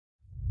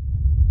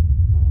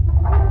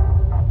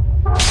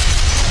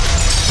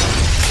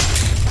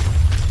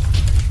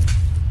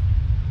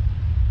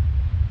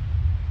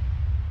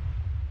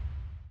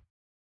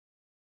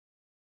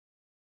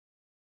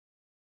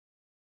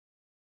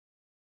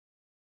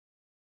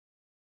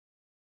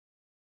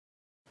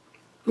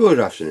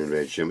Good afternoon,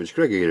 ladies and gentlemen. It's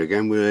Greg here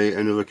again with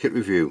another kit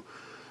review.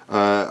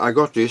 I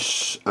got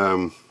this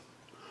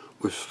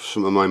with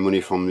some of my money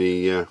from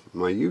the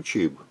my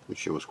YouTube,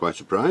 which I was quite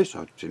surprised.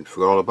 I didn't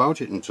forget all about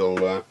it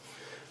until I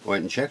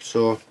went and checked.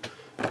 So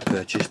I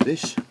purchased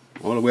this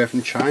all the way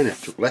from China. It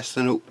took less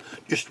than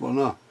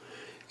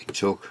it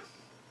took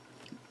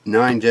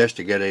 9 days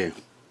to get here.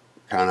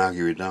 Can't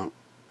argue with that.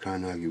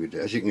 Can't argue with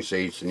it. As you can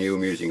see, it's the new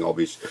amusing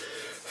hobbies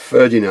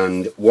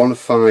Ferdinand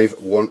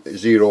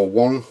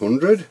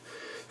 1510100.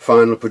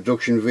 Final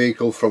production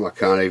vehicle from, I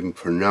can't even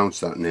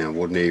pronounce that name,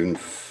 wouldn't even,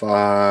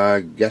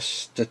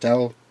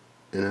 Fahrgestell,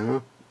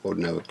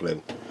 wouldn't have a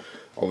clue.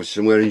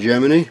 Obviously somewhere in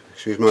Germany,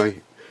 excuse my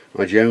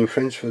German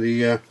friends for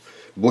the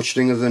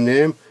butchering of the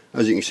name.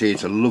 As you can see,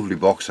 it's a lovely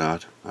box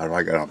art. I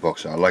like that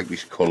box art, I like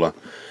this colour.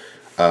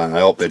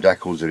 I hope the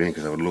decals are in,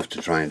 because I would love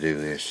to try and do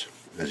this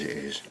as it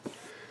is.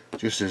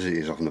 Just as it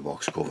is on the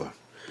box cover.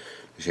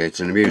 See, it's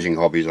an amusing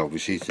hobbies,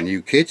 obviously. It's a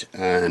new kit,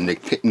 and the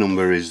kit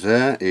number is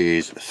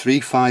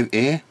 35A,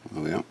 there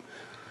we are,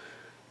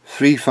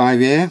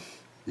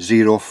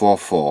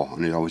 35A.044,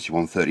 and it's obviously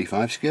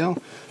 135 scale.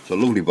 It's a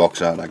lovely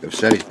box art, like I've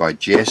said. It's by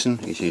Jason.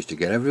 He seems to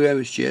get everywhere,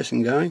 it's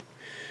Jason guy.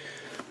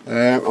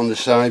 On the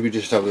side we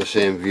just have the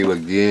same view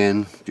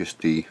again,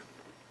 just the,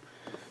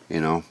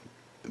 the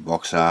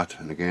box art,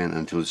 and again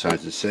until the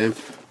side's the same.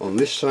 On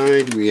this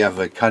side we have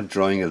a CAD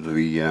drawing of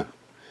the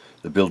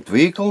built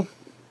vehicle,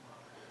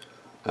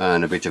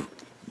 and a bit of,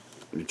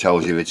 it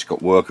tells you it's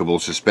got workable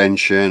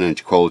suspension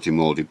and quality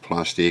moulded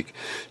plastic,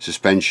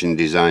 suspension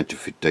designed to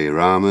fit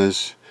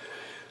dioramas,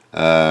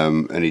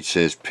 and it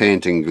says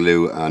paint and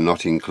glue are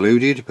not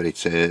included, but it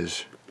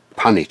says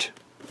pan it.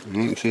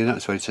 You can see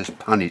that's why it says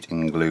pan it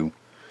and glue.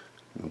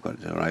 I've got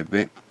the right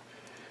bit.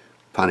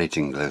 Pan it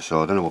and glue.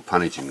 So I don't know what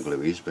pan it and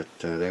glue is, but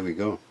there we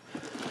go.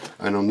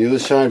 And on the other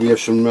side we have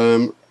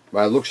some,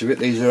 by the looks of it,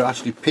 these are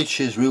actually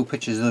pictures, real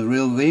pictures of the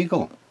real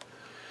vehicle,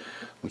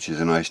 which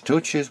is a nice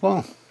touch as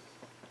well.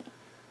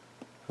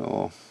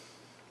 So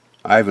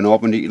I haven't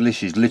opened it. This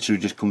has literally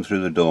just come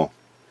through the door,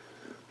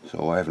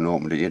 so I haven't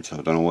opened it yet, so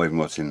I don't know even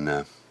what's in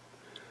there.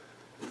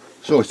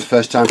 So it's the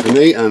first time for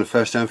me and the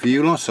first time for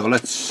you lot, so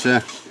let's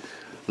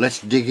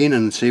dig in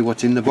and see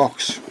what's in the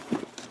box.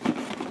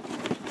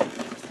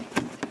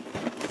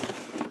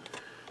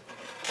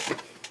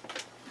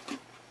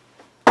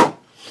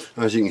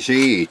 As you can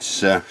see, it's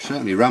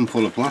certainly rammed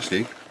full of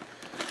plastic.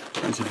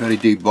 It's a very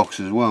deep box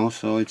as well,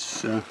 so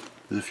it's there's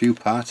a few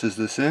parts, as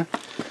they say.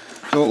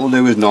 So what we'll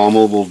do is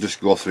normal, we'll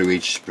just go through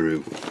each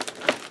sprue.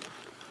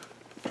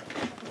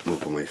 We'll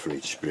come away for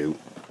each sprue.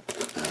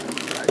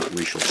 Right,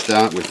 we shall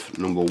start with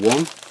number 1.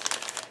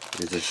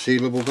 Is the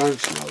sealable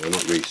bags? No, they're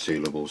not really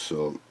sealable,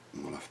 so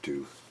we'll have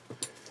to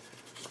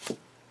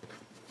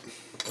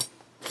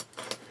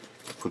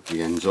put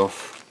the ends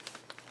off.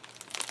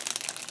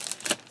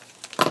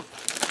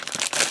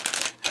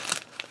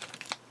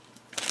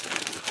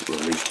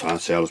 These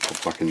parts I'll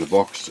put back in the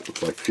box. It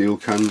looks like fuel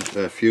cans,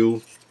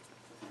 fuel.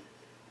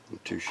 I'm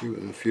not too sure,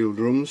 fuel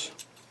drums,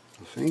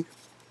 I think.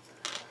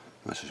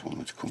 This is one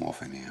that's come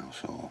off anyhow,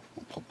 so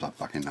we'll pop that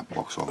back in that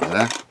box over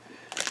there.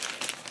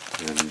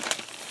 And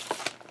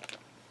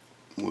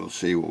we'll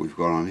see what we've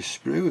got on this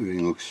sprue.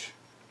 Everything looks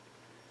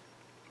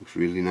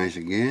really nice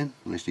again,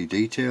 nicely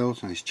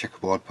detailed, nice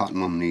checkerboard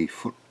pattern on the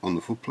foot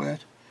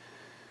plate.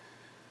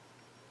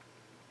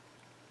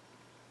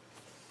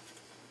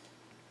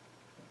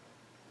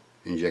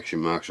 Injection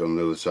marks on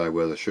the other side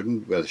where there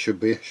should be,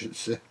 I should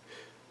say. A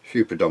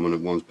few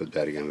predominant ones, but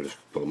there again, just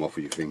pull them off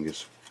with your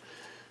fingers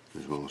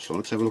as well. So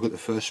let's have a look at the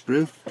first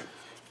sprue.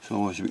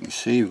 So as we can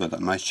see, we've got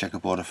that nice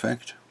checkerboard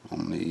effect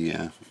on the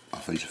I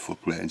think it's a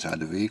foot plate inside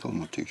the vehicle, I'm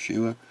not too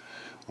sure,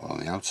 or on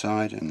the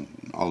outside, and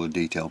all the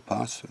detailed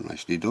parts are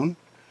nicely done.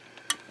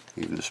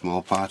 Even the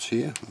small parts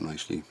here are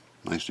nicely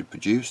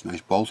produced.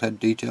 Nice bolt head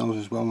details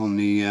as well on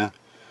the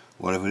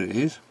whatever it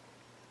is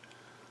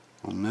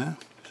on there.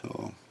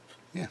 So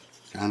yeah,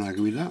 can't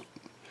argue with that.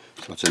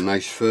 So that's a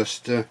nice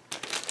first sprue.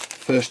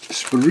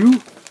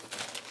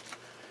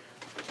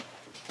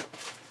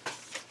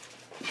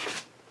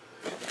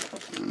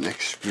 The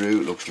next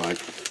sprue looks like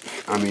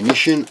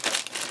ammunition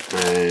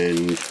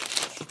and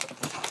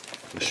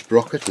a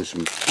sprocket and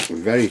some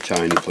very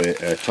tiny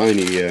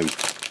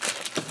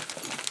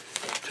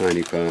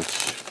tiny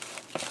parts.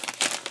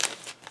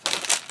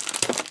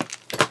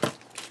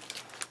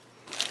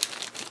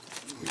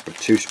 We've got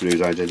 2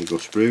 sprues, identical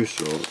sprues,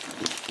 so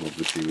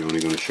obviously we're only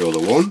going to show the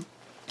one.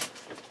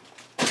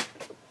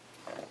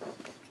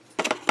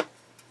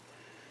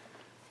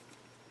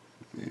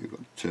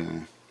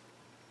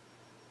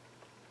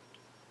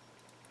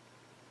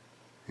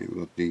 We've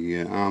got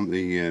the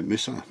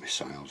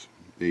missiles,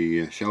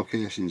 the shell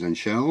casings and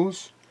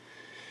shells,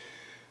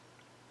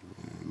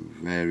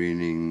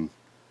 varying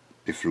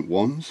different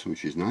ones,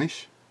 which is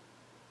nice.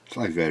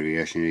 Slight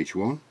variation in each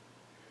one.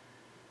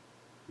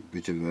 A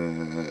bit of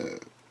a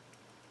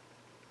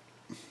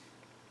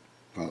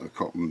part of the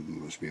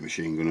cotton, must be a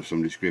machine gun of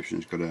some description.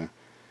 It's got a,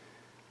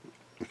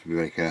 have to be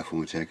very careful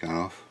when we take that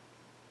off.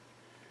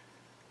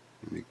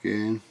 And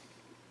again,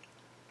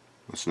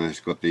 That's nice.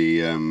 Got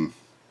the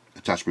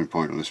attachment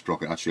point on the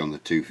sprocket actually on the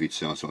tooth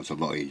itself, so it's a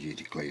lot easier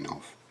to clean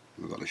off.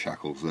 We've got the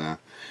shackles there,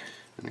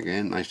 and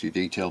again nicely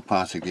detailed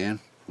parts again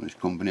from this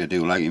company. I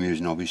do like him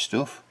using hobby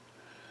stuff.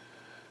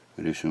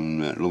 They do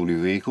some lovely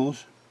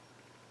vehicles,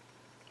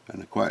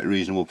 and at quite a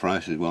reasonable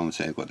price as well. And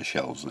say I've got the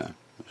shells there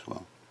as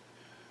well,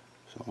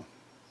 so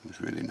it's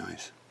really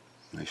nice,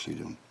 nicely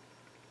done.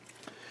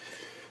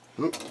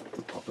 Oh,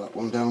 I'll pop that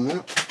one down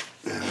there.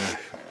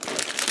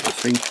 I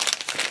think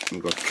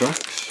we've got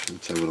tracks.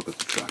 Let's have a look at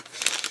the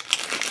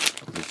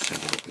tracks. Let's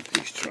have a look at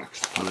these tracks.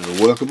 The panels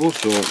are workable,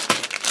 so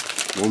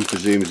one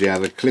presumes they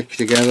either click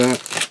together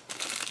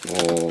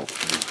or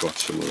we've got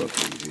some other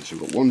things here. So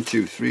we've got 1,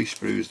 2, 3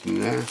 screws in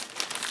there.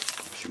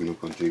 So we're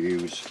not going to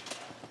use,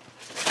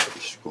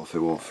 just go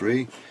through all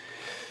 3.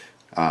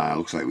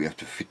 Looks like we have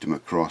to fit them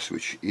across,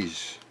 which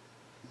is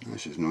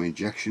nice. There's no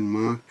injection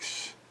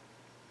marks.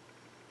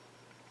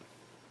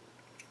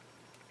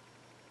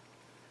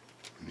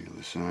 On the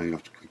other side, you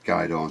have to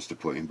guide ons to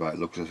put in by the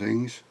looks of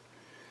things.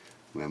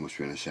 There must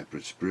be in a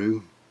separate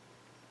sprue.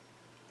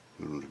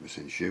 Not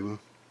 100% sure.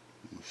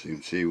 We'll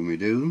soon see when we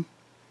do them.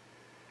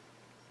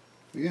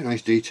 But yeah,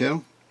 nice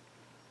detail.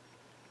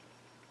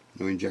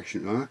 No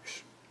injection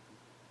marks.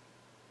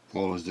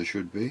 All as there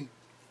should be.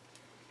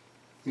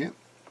 Yep,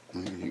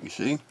 as you can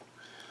see,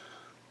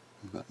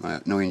 we've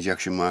got no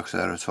injection marks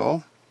there at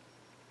all.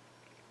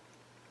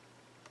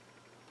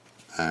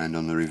 And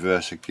on the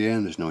reverse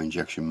again, there's no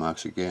injection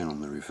marks again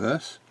on the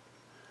reverse,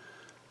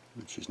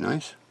 which is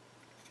nice.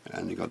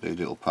 And you've got these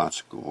little parts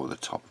that go over the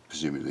top,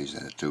 presumably these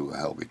are to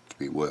help it to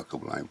be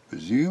workable, I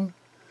presume.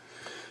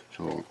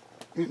 So,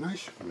 yeah,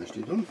 nice,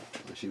 nicely done,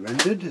 nicely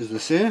rendered, as they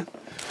say.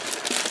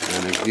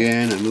 And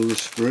again, another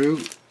sprue,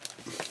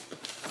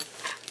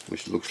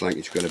 which looks like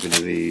it's got a bit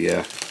of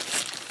the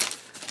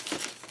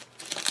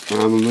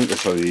armament,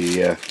 sorry,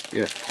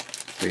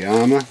 the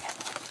armour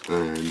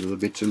and other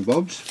bits and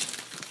bobs.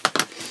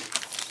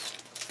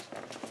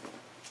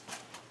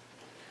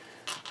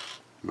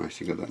 Nice,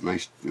 we've got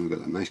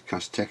that nice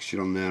cast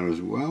texture on there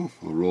as well,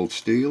 or rolled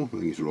steel. I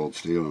think it's rolled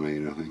steel on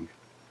here, I think.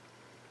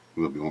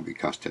 Well, it won't be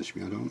cast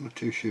texture, I'm not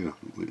too sure.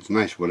 It's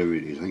nice whatever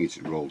it is, I think it's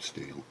rolled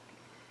steel.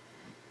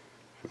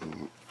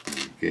 So,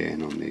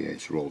 again on the,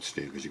 it's rolled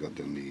steel because you've got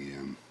done the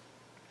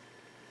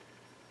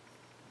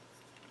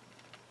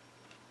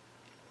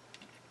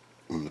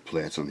on the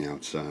plates on the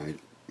outside.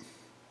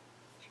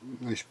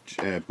 Nice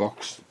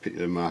box,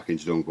 the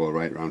markings don't go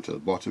right round to the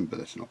bottom, but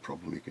that's no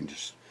problem, you can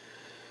just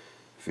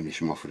finish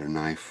them off with a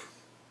knife.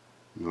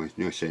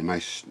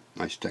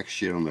 Nice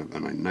texture on the,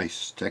 and a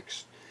nice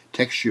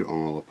texture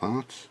on all the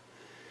parts,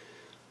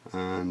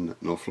 and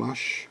no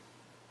flash,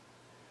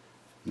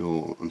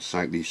 no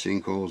unsightly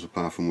sinkholes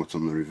apart from what's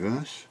on the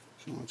reverse.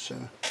 So let's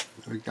have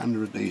a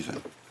gander at these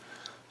then.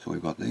 So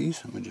we've got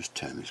these, and we'll just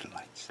turn these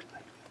lights.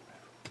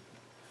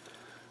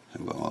 So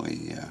we've got all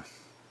the,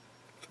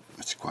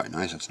 that's quite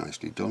nice, that's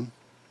nicely done.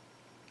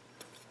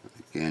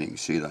 Again, you can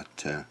see that,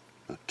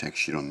 that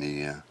texture on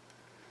the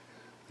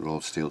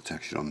rolled steel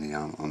texture on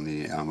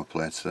the armour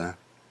plates there.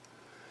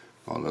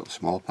 All little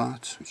small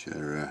parts which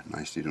are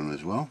nicely done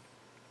as well.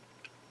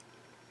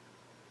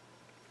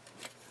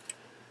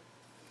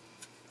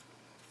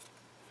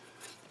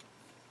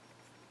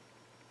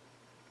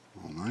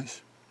 All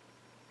nice.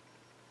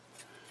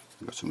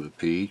 We've got some of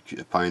the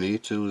Pioneer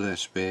tools there,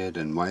 spade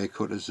and wire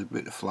cutters. A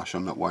bit of flash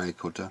on that wire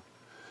cutter.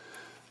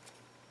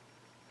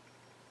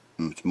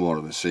 It's more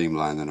of a seam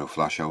line than a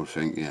flash, I would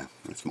think. Yeah,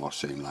 it's more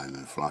seam line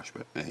than a flash,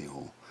 but there you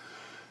go.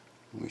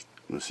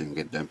 We'll see if we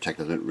can get them, take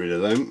rid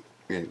of them.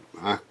 Yeah,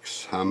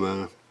 axe,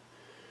 hammer,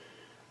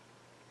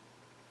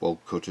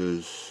 bolt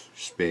cutters,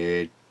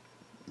 spade,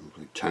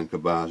 tanker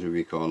bars, as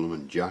we call them,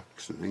 and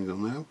jacks and things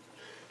on there.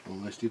 All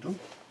nicely done.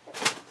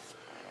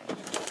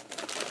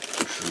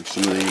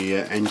 Some of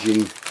the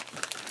engine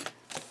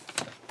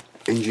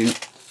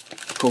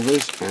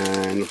covers,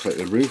 and looks like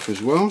the roof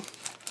as well.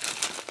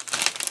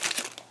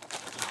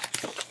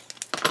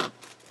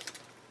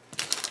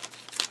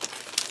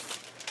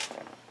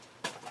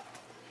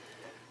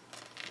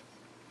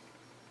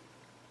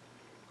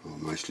 All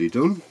nicely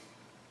done.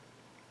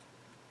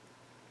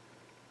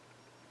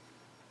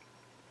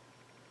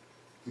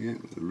 Yeah,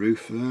 the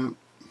roof there.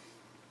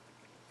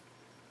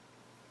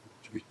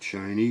 It's a bit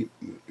shiny,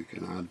 but we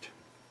can add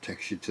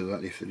texture to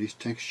that if there is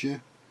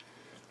texture,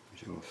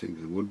 which I don't think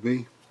there would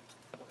be.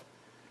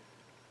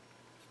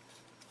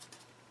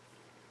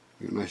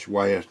 You've got a nice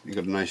wire. You've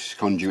got a nice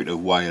conduit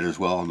of wire as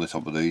well on the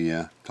top of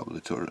the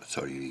turret.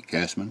 Sorry, the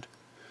casement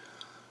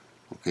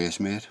or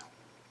casemate.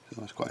 So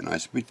that's quite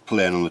nice. A bit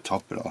plain on the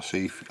top, but I'll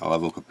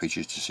have a look at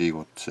pictures to see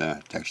what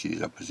texture it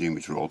is. I presume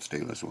it's rolled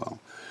steel as well.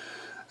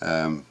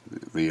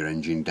 Rear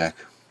engine deck.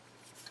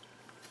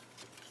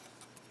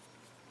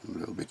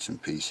 Little bits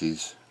and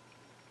pieces.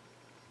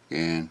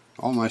 Again,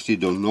 all nicely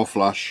done, no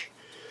flash.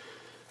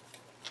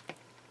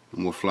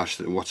 And what flash,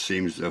 what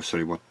seems, what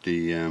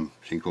the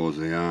sinkholes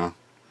they are,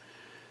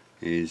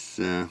 is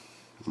on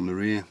the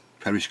rear.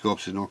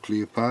 Periscopes are not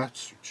clear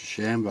parts, which is a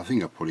shame, but I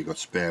think I've probably got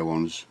spare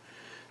ones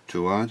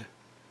to add.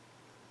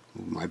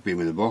 Might be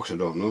in the box, I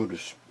don't know,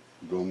 just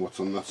going what's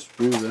on that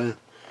sprue there.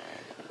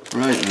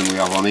 Right, and then we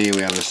have on here,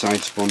 we have the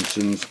side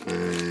sponsons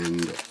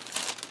and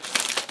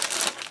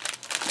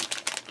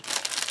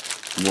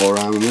more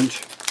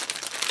armament.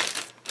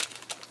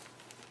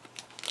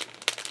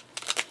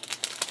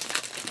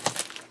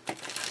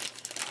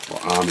 Or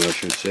armour I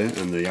should say,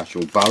 and the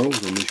actual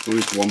barrels on this gun.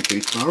 It's a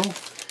one-piece barrel.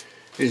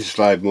 It's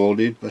slide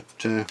moulded, but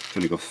it's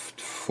only got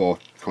 4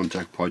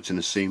 contact points in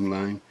a seam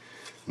line,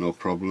 no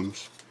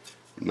problems.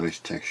 Nice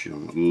texture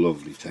on it,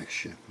 lovely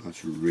texture.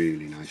 That's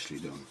really nicely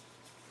done.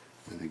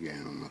 And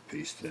again on that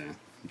piece there,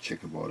 the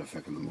checkerboard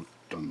effect on the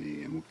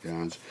mud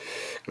guards.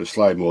 Got a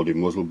slide moulded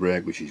muzzle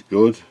brake, which is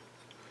good.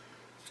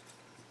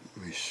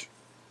 Nice,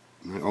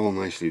 all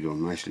nicely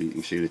done. Nicely, you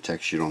can see the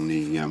texture on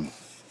the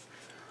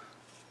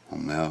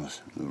on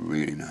those.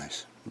 Really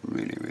nice,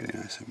 really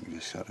nice. I can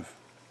just sort of,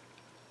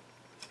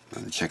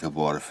 and the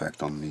checkerboard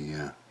effect on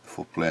the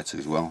foot plates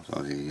as well.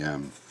 So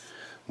the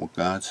mud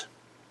guards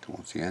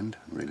towards the end,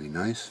 really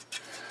nice.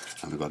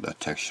 And we've got that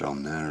texture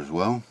on there as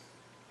well.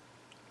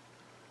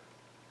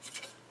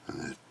 And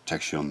the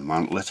texture on the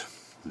mantlet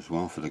as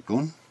well for the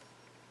gun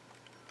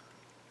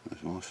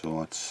as well, so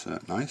that's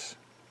nice.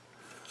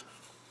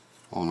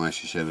 All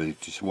nice. You said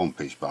it's a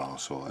one-piece barrel,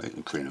 so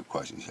it'll clean up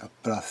quite easily.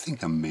 But I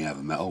think I may have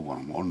a metal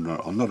one. I'm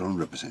not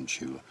 100%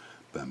 sure,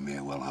 but I may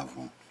well have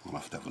one. I'll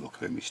have to have a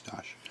look at my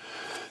stash.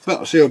 But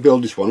I'll see how I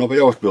build this one up. I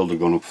always build the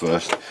gun up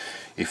first.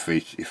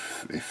 Even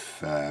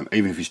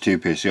if it's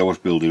 2-piece, I always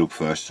build it up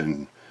first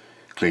and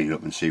clean it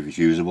up and see if it's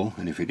usable.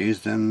 And if it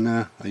is, then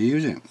I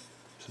use it.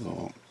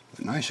 So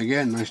nice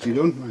again, nicely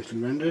done, nicely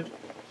rendered.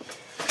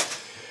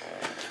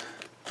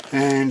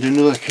 And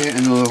another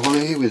one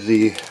here with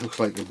the, looks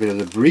like a bit of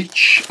the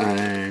breech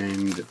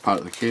and part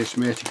of the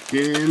casemate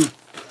again.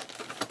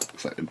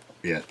 Looks like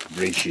the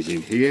breech is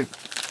in here.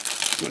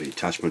 Got the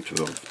attachment to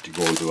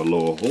go into a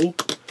lower hull.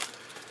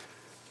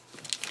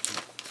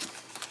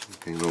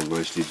 Okay, all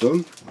nicely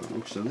done. That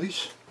looks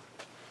nice.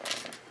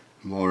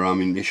 More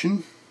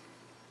ammunition.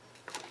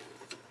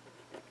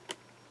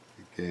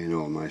 Again,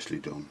 all nicely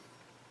done.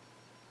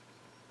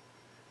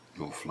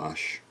 No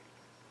flash.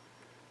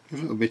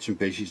 There's little bits and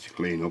pieces to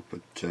clean up,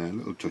 but a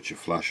little touch of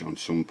flash on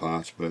some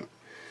parts, but it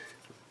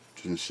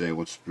doesn't say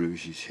what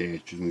spruce is here.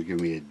 It doesn't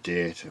give me a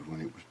date of when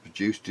it was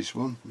produced, this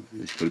one.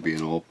 This could be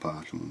an old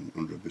part, I'm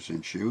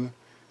 100% sure.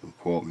 Don't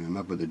quote me on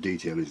that, but the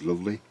detail is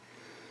lovely.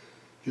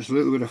 Just a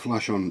little bit of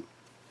flash on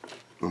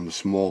the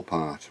small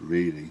part,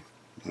 really,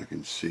 that I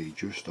can see,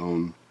 just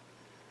on,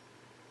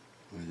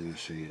 where did I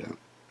see that?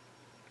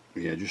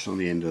 Yeah, just on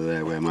the end of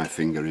there where my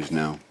finger is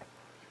now.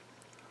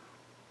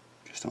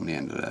 Just on the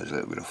end of there, there's a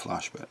little bit of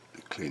flash, but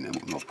clean them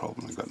up, no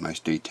problem. I've got nice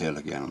detail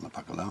again on the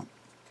back of that.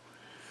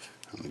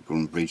 And the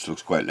gun breech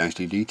looks quite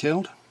nicely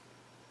detailed.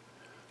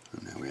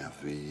 And there we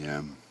have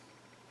the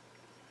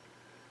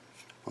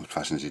what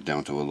fastens it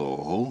down to a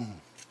lower hull.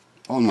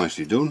 All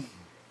nicely done.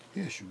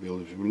 Yeah, should be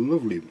able to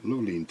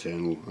lovely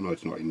internal. I know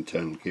it's not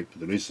internal kit,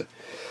 but there is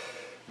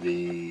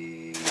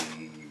the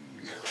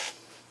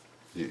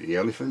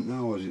elephant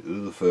now, or is it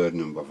the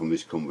Ferdinand from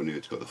this company?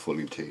 It's got the full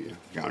interior.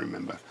 I can't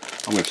remember.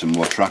 And we have some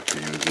more track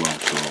here as well,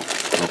 so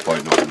no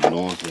point knocking the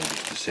nose there.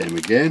 It's the same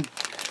again.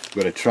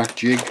 We've got a track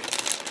jig.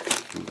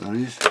 What that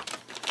is?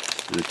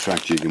 There's a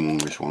track jig among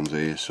this ones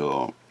here,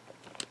 so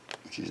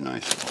which is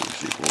nice.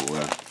 Obviously, for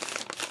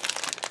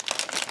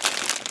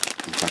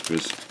in fact,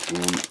 there's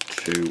 1,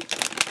 2.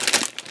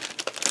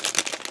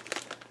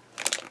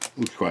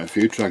 There's quite a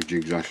few track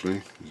jigs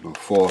actually. There's about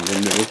 4 of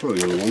them. There's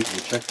probably the other ones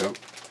we'll check out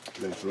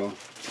later on.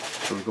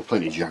 So we've got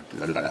plenty of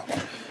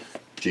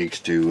jigs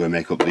to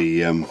make up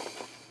the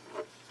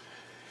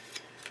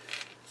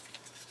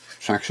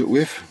tracks up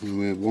with.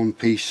 We're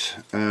one-piece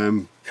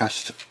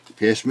cast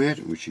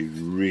casemate, which is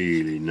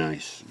really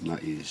nice. And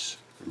that is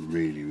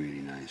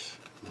really nice.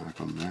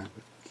 Mark on there,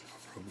 but no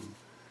problem.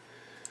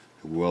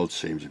 The weld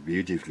seams are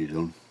beautifully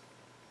done.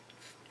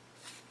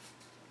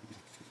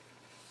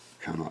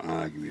 Cannot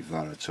argue with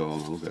that at all.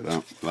 Look at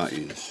that. That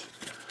is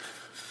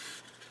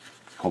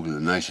probably the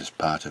nicest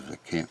part of the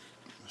kit.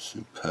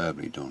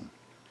 Superbly done.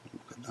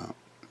 Look at that.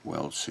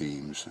 Weld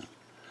seams and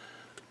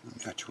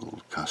the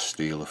actual cast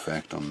steel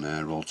effect on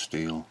there. Rolled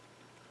steel.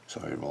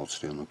 Sorry, rolled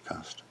steel, not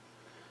cast.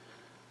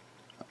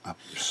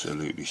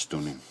 Absolutely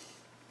stunning.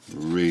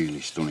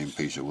 Really stunning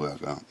piece of work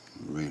that.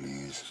 It really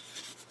is.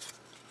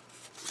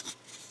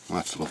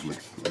 That's lovely.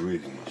 It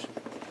really is.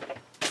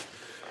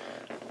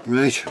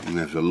 Right, and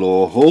there's a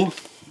lower hull,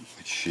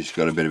 which has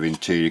got a bit of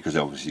interior, because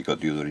obviously got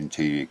the other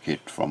interior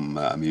kit from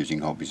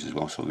Amusing Hobbies as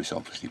well, so this is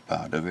obviously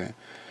part of it.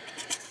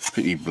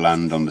 Pretty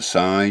bland on the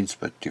sides,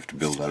 but you have to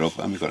build that up.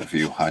 And we've got a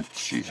few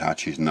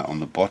hatches and that on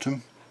the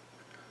bottom,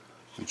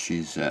 which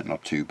is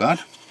not too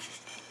bad.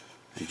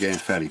 Again,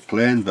 fairly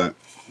plain, but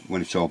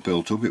when it's all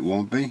built up it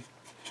won't be.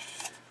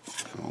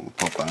 So we'll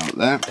pop that out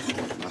there.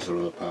 That's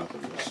another part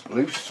that's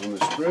loose on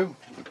the screw.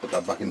 I'll put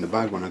that back in the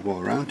bag when I go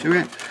around to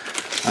it.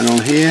 And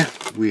on here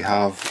we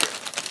have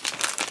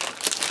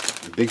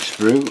a big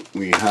sprue,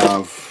 we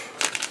have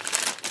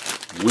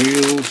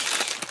wheels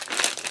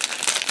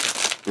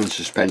and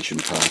suspension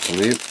parts on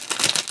here.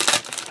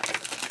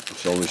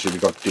 So obviously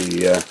we've got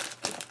the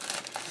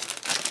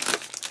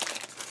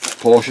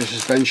Porsche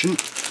suspension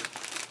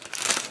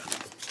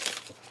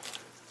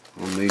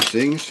on these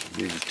things.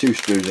 These are two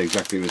screws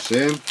exactly the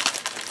same.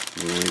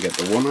 We're going to get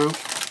the one out.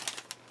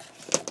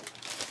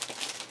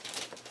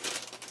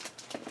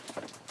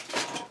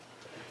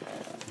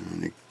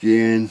 And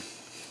again,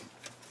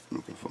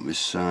 looking from this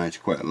side, it's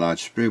quite a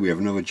large sprue. We have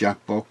another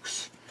jack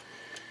box.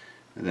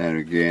 And there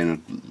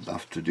again, I'd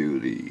have to do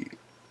the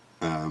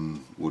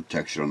wood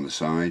texture on the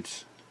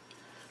sides.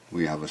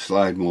 We have a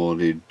slide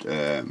molded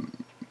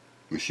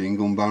machine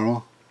gun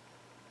barrel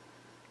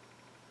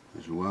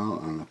as well,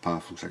 and the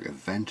path looks like a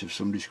vent of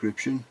some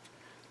description.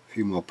 A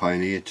few more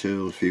Pioneer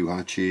tools, a few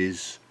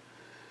hatches.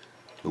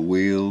 The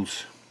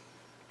wheels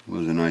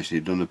was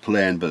nicely done. They're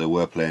plain, but they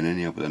were plain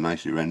anyhow, but they're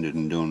nicely rendered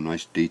and done.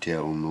 Nice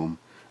detail on them,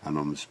 and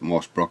on the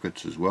more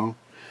sprockets as well.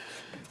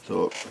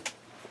 So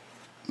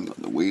we've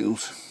got the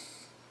wheels,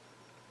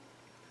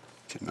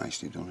 which are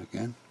nicely done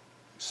again.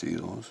 See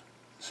those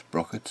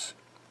sprockets,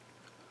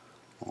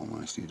 all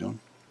nicely done.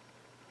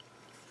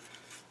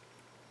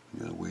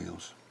 The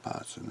wheels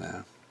parts in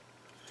there.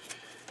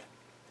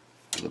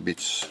 The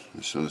bits,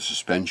 so the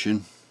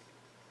suspension,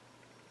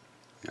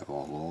 you have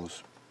all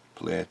those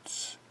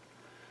plates,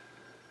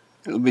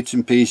 little bits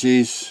and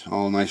pieces,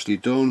 all nicely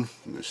done.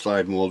 The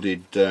slide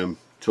moulded tow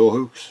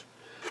hooks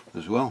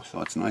as well, so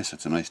that's nice.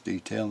 That's a nice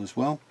detail as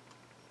well.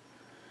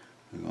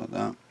 We got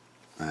that.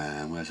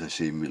 And where's I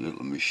see my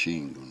little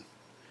machine gun?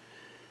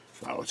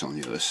 Well, it's on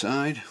the other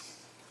side.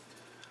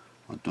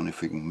 I don't know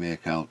if we can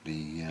make out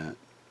the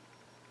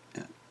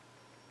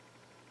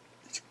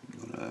it's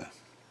got a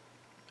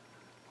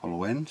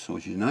hollow end, so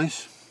which is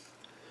nice.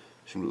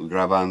 Some little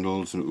grab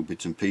handles and little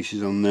bits and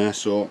pieces on there.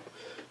 So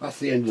that's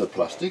the end of the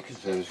plastic.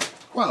 There's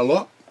quite a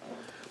lot.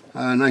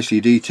 Nicely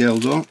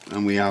detailed though.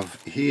 And we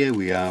have here,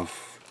 we have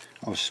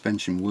our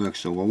suspension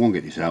works. So I won't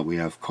get this out. We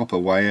have copper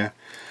wire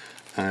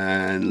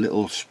and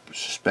little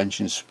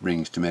suspension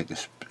springs to make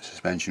the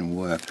suspension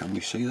work. Can we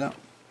see that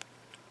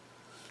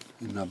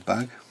in that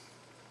bag?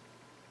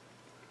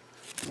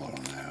 All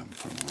on there, I'm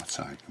putting on that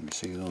side. Can we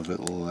see those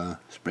little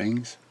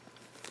springs?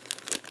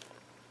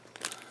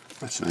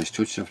 That's a nice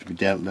touch. They have to be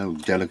little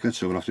delicate,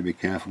 so we'll have to be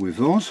careful with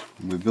those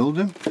when we build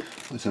them.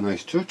 That's a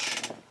nice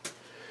touch.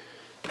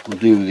 We'll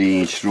do the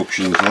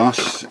instructions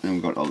last, and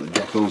we've got all the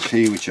decals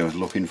here, which I was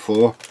looking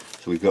for.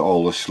 So we've got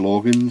all the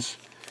slogans.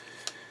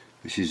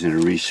 This is in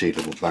a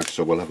resealable bag,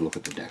 so we'll have a look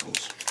at the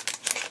decals.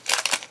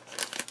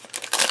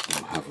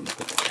 We'll have a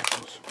look at the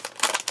decals.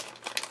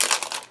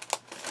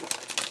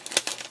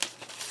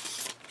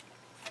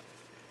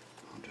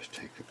 I'll just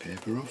take the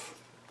paper off,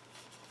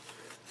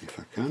 if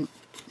I can.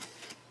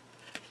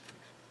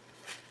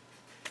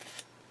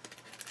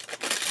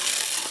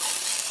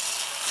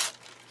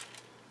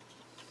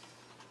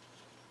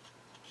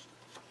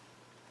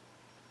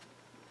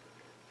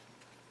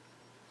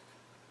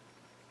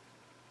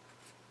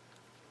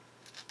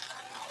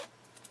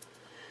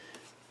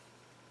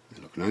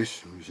 They look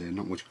nice.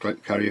 Not much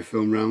carrier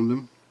film around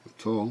them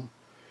at all.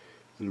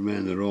 They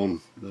remain their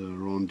own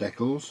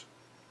decals.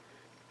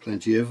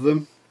 Plenty of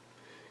them.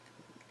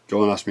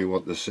 Don't ask me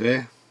what they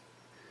say.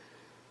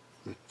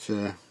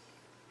 But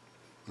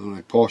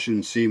like Porsche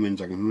and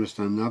Siemens, I can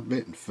understand that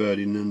bit, and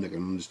Ferdinand, I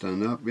can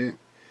understand that bit.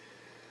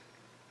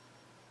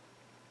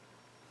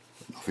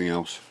 But nothing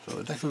else.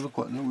 So the decals look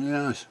quite really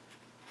nice.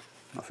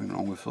 Nothing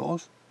wrong with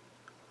those.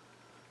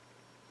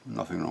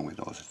 Nothing wrong with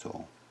those at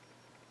all.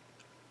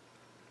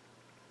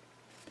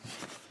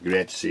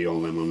 Great to see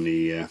all them on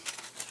the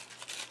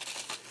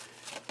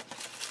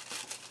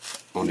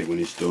on it when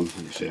it's done.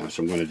 Like I say,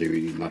 so I'm going to do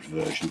it in that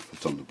version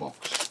that's on the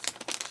box.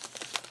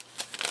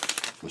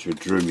 That's what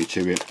drew me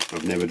to it.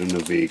 I've never done a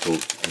vehicle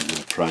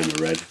in primer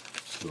red,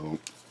 so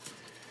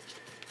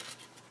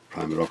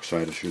primer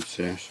oxide I should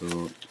say, so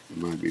it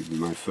might be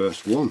my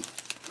first one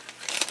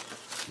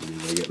when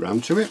I get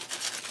round to it.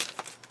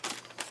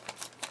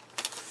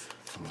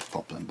 I'll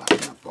pop them back in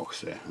that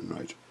box there, and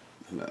right,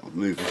 I'll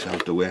move this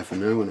out the way for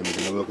now, and then we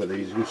can have a look at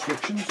these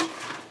instructions.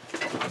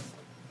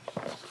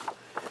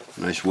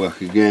 Nice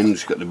work again.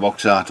 Just got the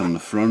box art on the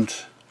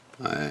front,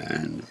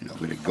 and a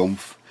bit of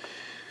gumph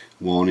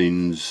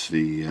warnings,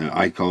 the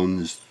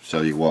icons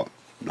tell you what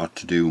not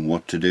to do and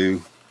what to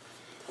do.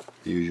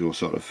 The usual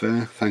sort of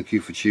fare. Thank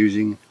you for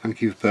choosing.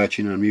 Thank you for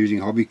purchasing an amusing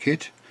hobby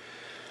kit.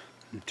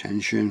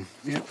 Attention.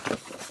 Yep.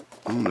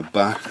 On the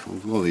back, we'll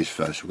go all these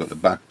first. We've got the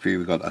back view.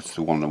 We've got that's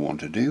the one I want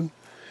to do.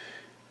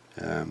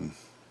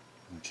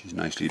 Which is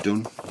nicely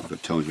done.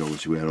 I've told you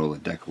obviously where all the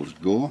decals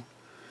go.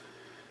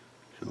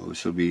 So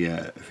this will be,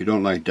 if you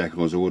don't like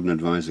decals, I wouldn't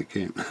advise the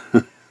kit.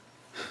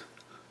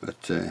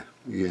 But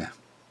yeah,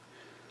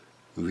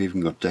 we've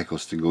even got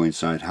decals to go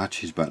inside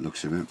hatches by the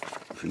looks of it.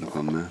 If you look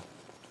on there,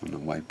 on the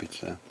white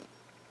bits there.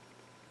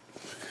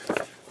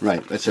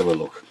 Right, let's have a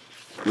look.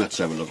 Let's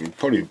have a look.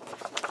 Probably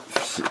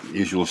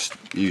usual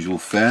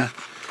fare.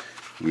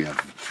 We have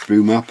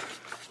sprue map,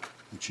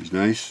 which is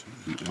nice,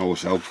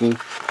 always helpful.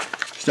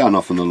 Starting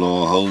off on the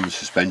lower hull, the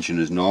suspension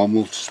is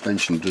normal.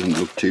 Suspension doesn't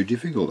look too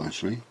difficult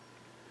actually.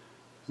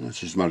 That's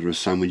just a matter of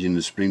sandwiching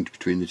the spring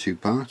between the two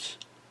parts.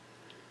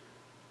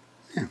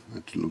 Yeah,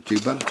 that doesn't look too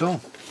bad at all.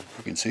 If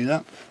you can see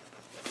that.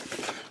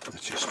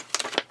 Let's just...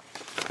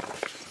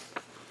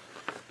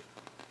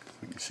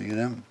 You can see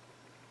that.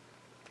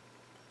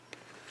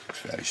 It's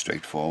fairly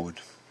straightforward.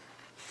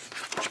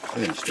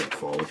 Fairly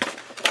straightforward.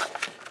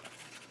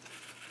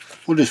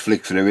 We'll just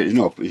flick through it.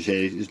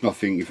 It's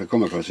nothing. If I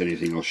come across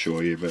anything, I'll show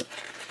you. But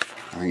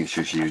I think it's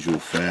just usual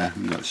fare.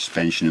 We've got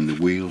suspension and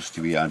the wheels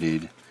to be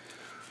added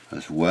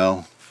as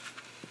well.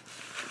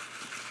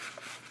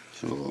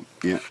 So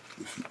yeah,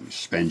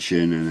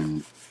 suspension, and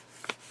then,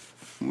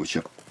 which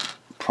I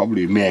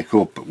probably make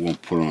up but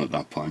won't put on at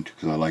that point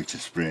because I like to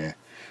spray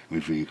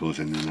with vehicles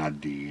and then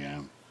add the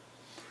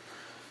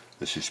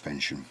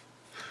suspension.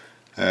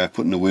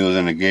 Putting the wheels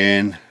in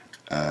again,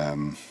 I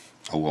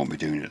won't be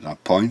doing it at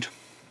that point.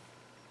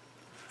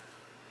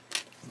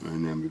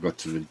 And then we got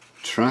to the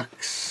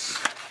tracks,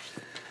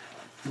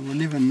 and we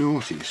never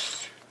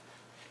noticed.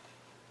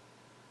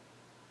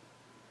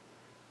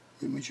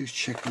 Let me just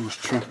check those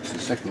tracks, the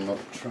second lot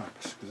of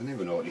tracks, because I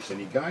never noticed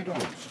any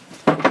guide-ons.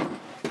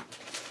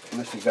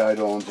 Unless the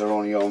guide-ons are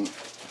only on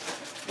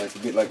like a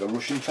bit like a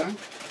Russian tank.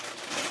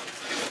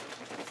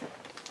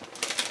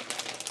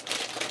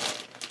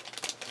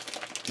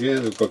 Yeah,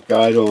 they've got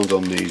guide-ons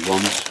on these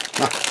ones.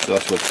 So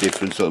that's what's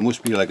different. So it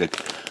must be like a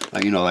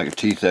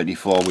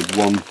T34 with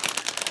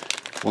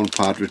one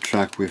part of the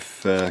track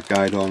with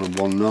guide-on and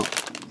one not.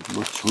 I'm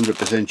not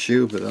 100%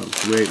 sure, but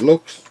that's the way it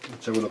looks.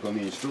 Let's have a look on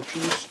the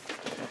instructions.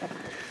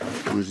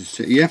 What does it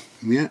say?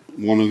 Yeah,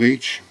 one of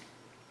each,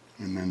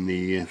 and then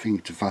the thing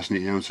to fasten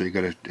it down so you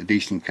got a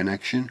decent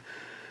connection.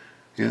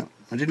 Yeah,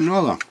 I didn't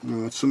know that.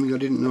 No, that's something I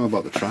didn't know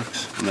about the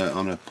tracks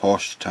on a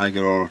Porsche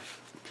Tiger or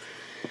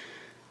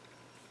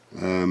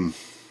on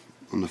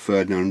the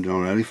Ferdinand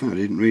or Elephant. I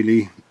didn't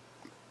really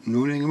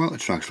know anything about the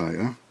tracks like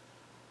that.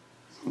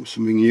 It was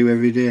something new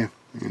every day.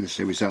 And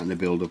so we're starting to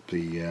build up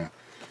the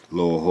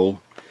lower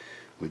hull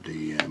with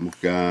the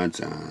mudguards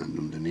and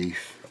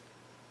underneath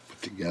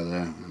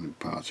together, and the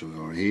parts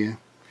over here.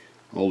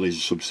 All these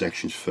are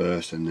subsections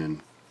first, and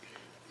then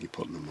you're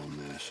putting them on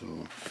there.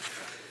 So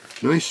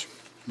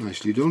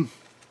nicely done.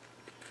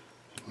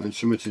 Learned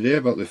something today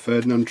about the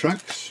Ferdinand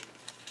tracks.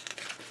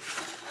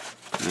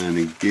 And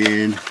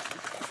again,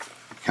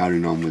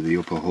 carrying on with the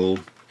upper hull,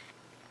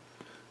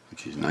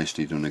 which is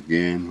nicely done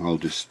again. All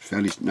just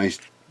fairly nice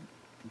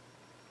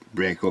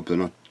break up. They're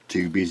not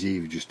too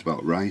busy, just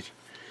about right.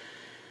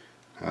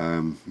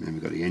 Then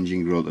we've got the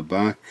engine grill at the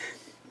back.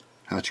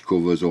 Hatch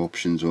covers,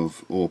 options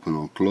of open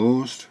or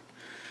closed,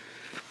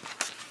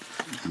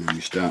 and then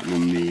we're starting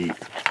on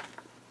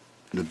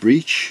the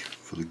breech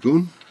for the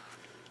gun,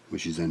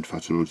 which is then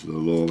fastened onto the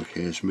lower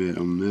casemate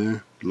on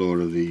there,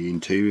 lower of the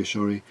interior,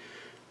 sorry.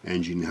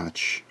 Engine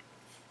hatch,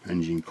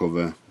 engine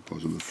cover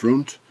goes on the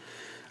front,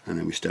 and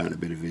then we start a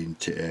bit of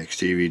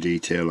exterior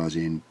detail, as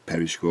in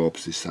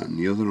periscopes, this, that and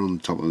the other, on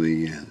the top of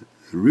the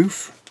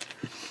roof.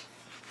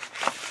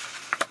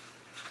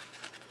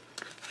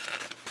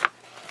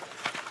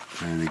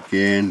 And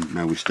again,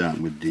 now we're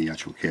starting with the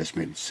actual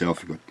casemate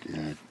itself. We've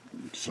got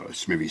sort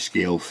of maybe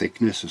scale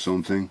thickness or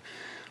something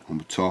on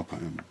the top,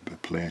 and a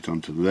plate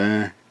onto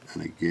there.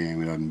 And again,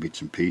 we're adding bits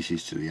and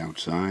pieces to the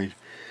outside,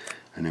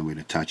 and then we're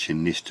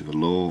attaching this to the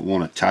lower. I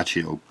won't attach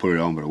it or put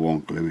it on, but I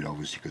won't glue it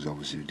obviously, because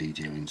obviously the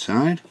detail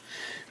inside.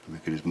 We'll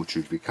make it as much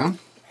as we can.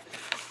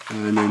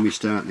 And then we're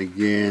starting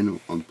again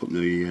on putting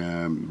the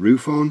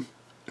roof on,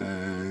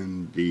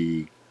 and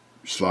the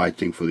slide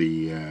thing for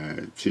the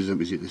scissor.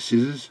 Is it the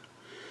scissors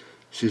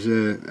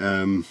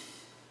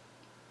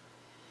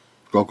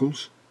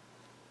goggles?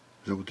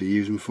 Is that what they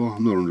use them for?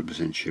 I'm not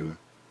 100% sure.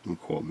 Don't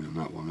quote me on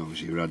that one.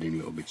 Obviously, we're adding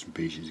little bits and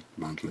pieces to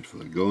mantle it for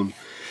the gun.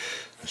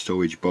 A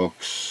storage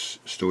box.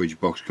 Storage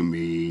box can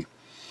be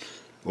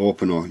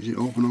open, or is it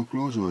open or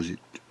closed, or is it?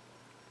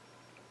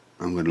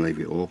 I'm going to leave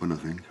it open, I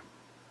think,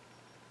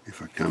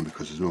 if I can,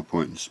 because there's no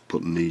point in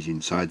putting these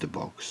inside the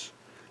box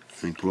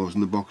and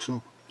closing the box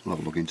up. I'll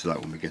have a look into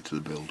that when we get to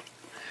the build.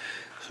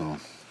 So,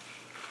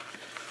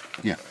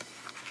 yeah.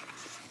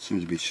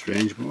 Seems a bit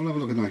strange, but we'll have a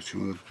look at that.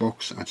 The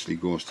box actually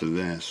goes to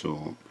there,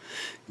 so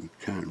you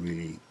can't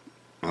really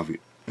have it.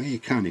 Well, you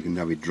can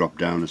have it drop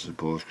down, I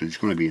suppose, because it's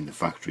going to be in the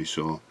factory.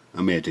 So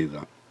I may do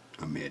that.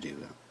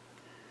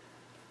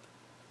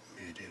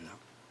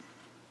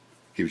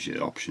 Gives you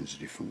the options of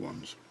different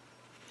ones.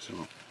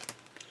 So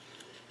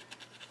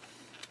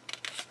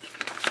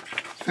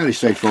fairly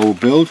straightforward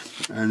build,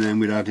 and then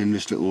we'd add in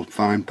this little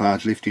fine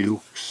part, lifting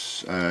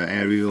hooks,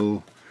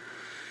 aerial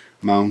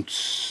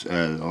mounts,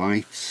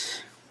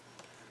 lights,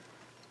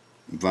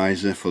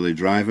 visor for the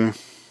driver,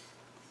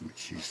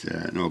 which is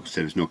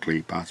there's no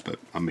clear parts, but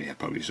I may have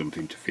probably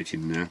something to fit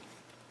in there.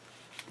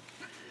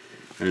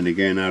 And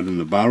again, adding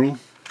the barrel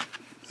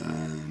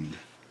and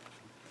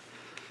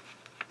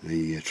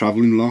the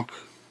travelling lock.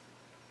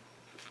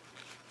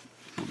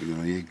 What we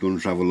got here? Gun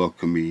travel lock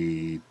can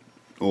be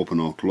open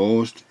or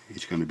closed.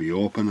 It's going to be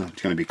open.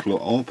 It's going to be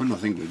open, I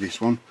think, with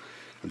this one,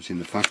 It's in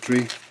the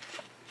factory,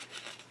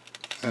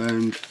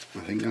 and I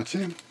think that's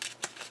it.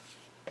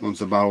 Once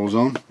the barrel's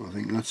on, I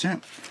think that's it.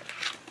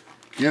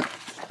 Yep,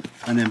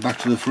 and then back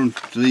to the front,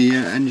 the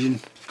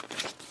engine,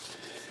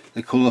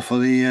 the colour for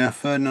the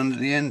Ferdinand at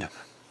the end.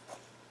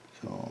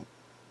 So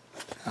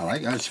I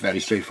like that. It's a very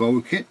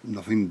straightforward kit,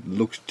 nothing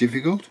looks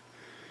difficult.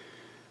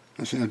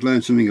 I say I've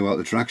learned something about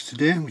the tracks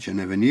today, which I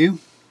never knew.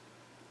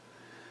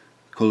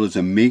 Colours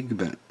are MIG,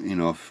 but you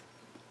know, if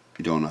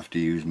you don't have to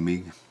use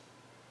MIG.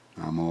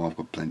 I've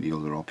got plenty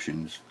of other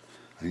options.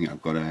 I think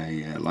I've got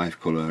a life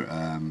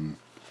colour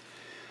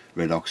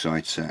red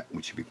oxide set,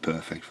 which would be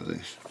perfect for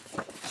this.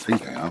 I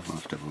think I have. I'll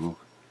have to have a look.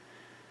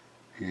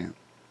 Yeah.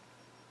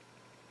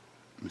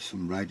 There's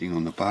some writing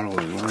on the barrel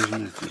as well,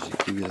 isn't it? Does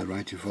it give you the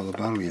writing for the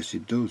barrel? Yes,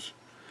 it does.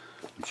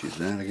 Which is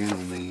there again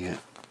on the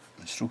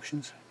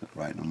instructions.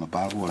 Writing on the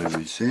barrel, whatever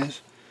it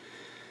says.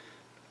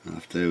 I'll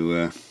have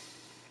to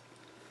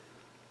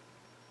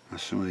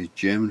ask some of these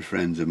German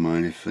friends of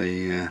mine if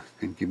they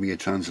can give me a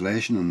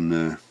translation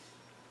on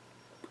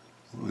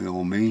what they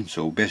all mean.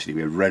 So basically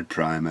we have red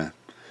primer,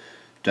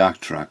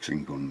 dark tracks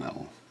and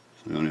gunmetal.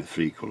 So we only have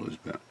 3 colours,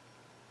 but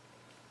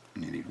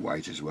you need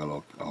white as well,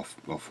 or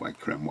off-white,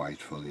 creme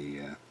white for the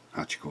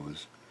hatch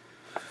covers,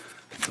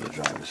 for the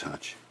driver's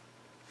hatch.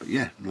 But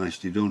yeah,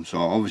 nicely done. So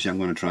obviously I'm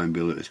going to try and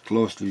build it as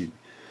closely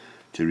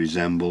to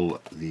resemble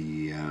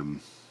the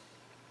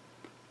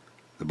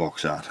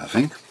box art, I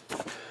think.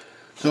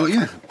 So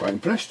yeah, quite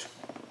impressed.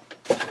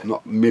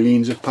 Not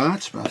millions of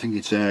parts, but I think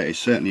it's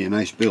certainly a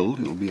nice build.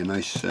 It'll be a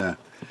nice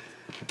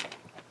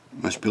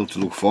nice build to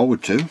look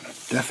forward to,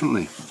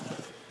 definitely.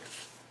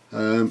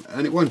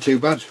 And it wasn't too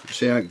bad.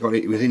 See, I got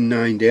it within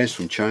 9 days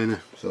from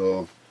China,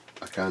 so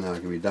I can't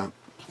argue with that.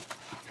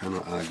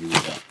 Cannot argue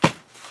with that.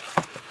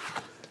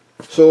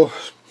 So,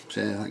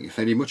 say thank you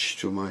very much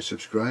to my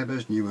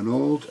subscribers, new and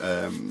old.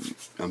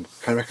 I'm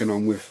cracking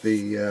on with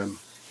the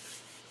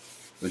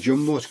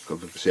jumbos.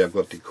 See, I've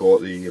got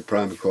the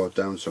primer coat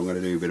down, so I'm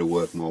going to do a bit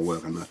of more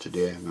work on that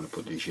today. I'm going to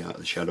put the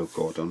shadow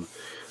coat on,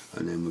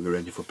 and then we'll be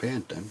ready for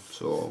paint then.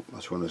 So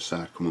that's when I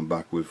start coming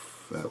back with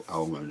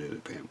how I'm going to do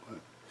the paint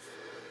work.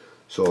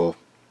 So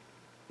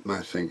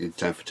I think it's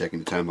time for taking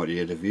the time out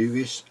here to view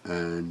this,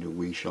 and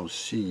we shall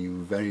see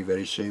you very,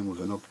 very soon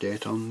with an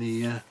update on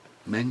the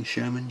Meng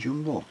Sherman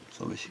Jumbo.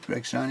 So this is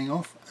Greg signing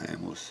off,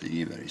 and we'll see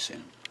you very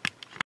soon.